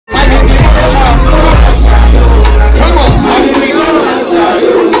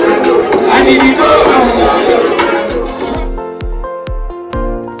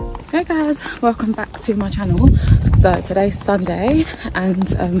welcome back to my channel. So today's Sunday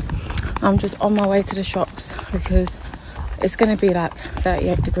and I'm just on my way to the shops because it's going to be like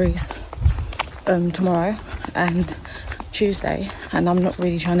 38 degrees tomorrow and Tuesday, and I'm not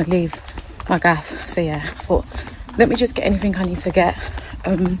really trying to leave my gaff. So yeah, I thought let me just get anything I need to get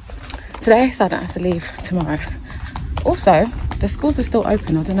today so I don't have to leave tomorrow. Also, the schools are still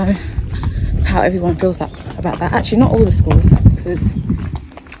open. I don't know how everyone feels like about that. Actually, not all the schools, because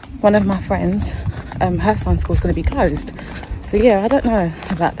one of my friends, her son's school is going to be closed. So yeah, I don't know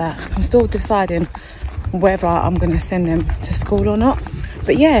about that. I'm still deciding whether I'm going to send them to school or not.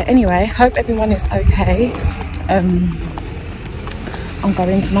 But yeah, anyway, hope everyone is okay. I'm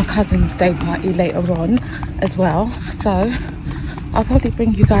going to my cousin's day party later on as well, so I'll probably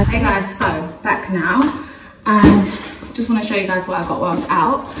bring you guys. Hey guys, so back now, and just want to show you guys what I got while I was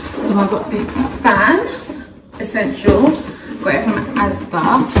out. So I got this fan, Essential, got it from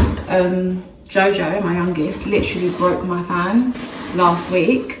Asda. Jojo, my youngest, literally broke my fan last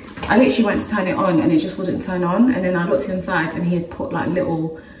week. I literally went to turn it on and it just wouldn't turn on, and then I looked inside and he had put like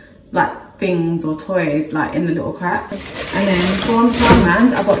little like things or toys like in the little crack. And then from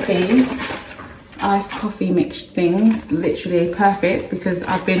Poundland I got these iced coffee mix things, literally perfect because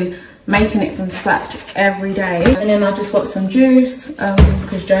I've been making it from scratch every day. And then I just got some juice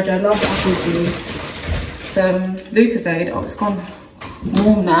because Jojo loves apple juice, some Lucozade. Oh, it's gone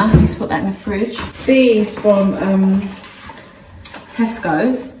warm now, just put that in the fridge. These from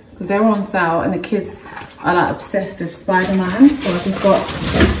Tesco's because they were on sale and the kids are like obsessed with Spider-Man. So I just got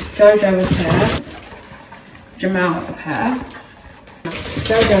Jojo a pair, Jamal a pair.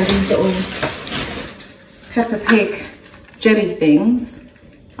 Jojo these little Peppa Pig jelly things.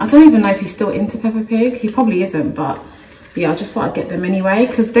 I don't even know if he's still into Peppa Pig. He probably isn't, but yeah, I just thought I'd get them anyway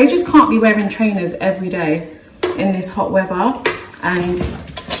because they just can't be wearing trainers every day in this hot weather. And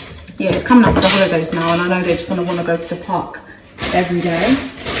yeah, it's coming up to the holidays now and I know they're just gonna want to go to the park every day.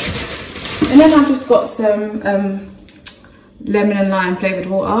 And then I just got some lemon and lime flavoured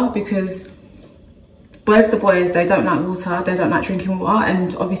water because both the boys, they don't like water, they don't like drinking water,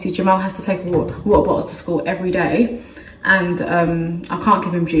 and obviously Jamal has to take water bottles to school every day, and I can't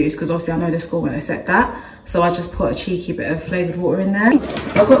give him juice because obviously I know the school won't accept that, so I just put a cheeky bit of flavoured water in there.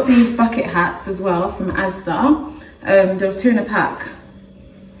 I got these bucket hats as well from Asda. There was 2 in a pack.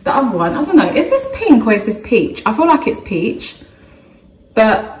 The other one, I don't know, is this pink or is this peach? I feel like it's peach,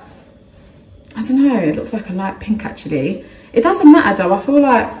 but I don't know, it looks like a light pink actually. It doesn't matter though, I feel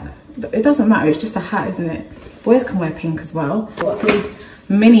like it doesn't matter, it's just a hat, isn't it? Boys can wear pink as well. I got these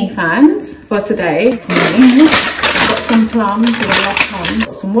mini fans for today. Got some plums, because I love plums.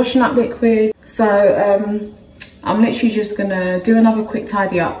 Got some washing up liquid. So I'm literally just gonna do another quick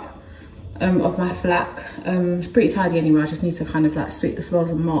tidy up of my flat. It's pretty tidy anyway, I just need to kind of like sweep the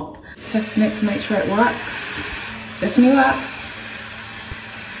floors and mop. Testing it to make sure it works. Definitely works.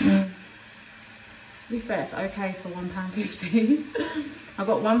 To be fair, it's okay for £1.50. I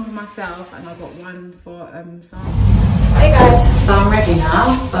got one for myself and I got one for Sam. Hey guys, so I'm ready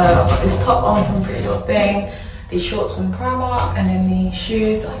now. So I've got this top on from Pretty Little Thing, these shorts from Primark, and then these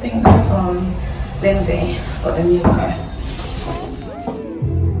shoes, I think they're from Lindsay. Got them years ago.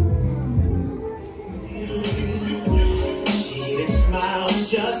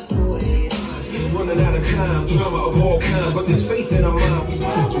 Just the way running out of time, drama of all kinds, but there's faith in our mind. We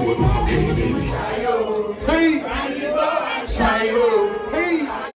smile to it, my baby. Hey,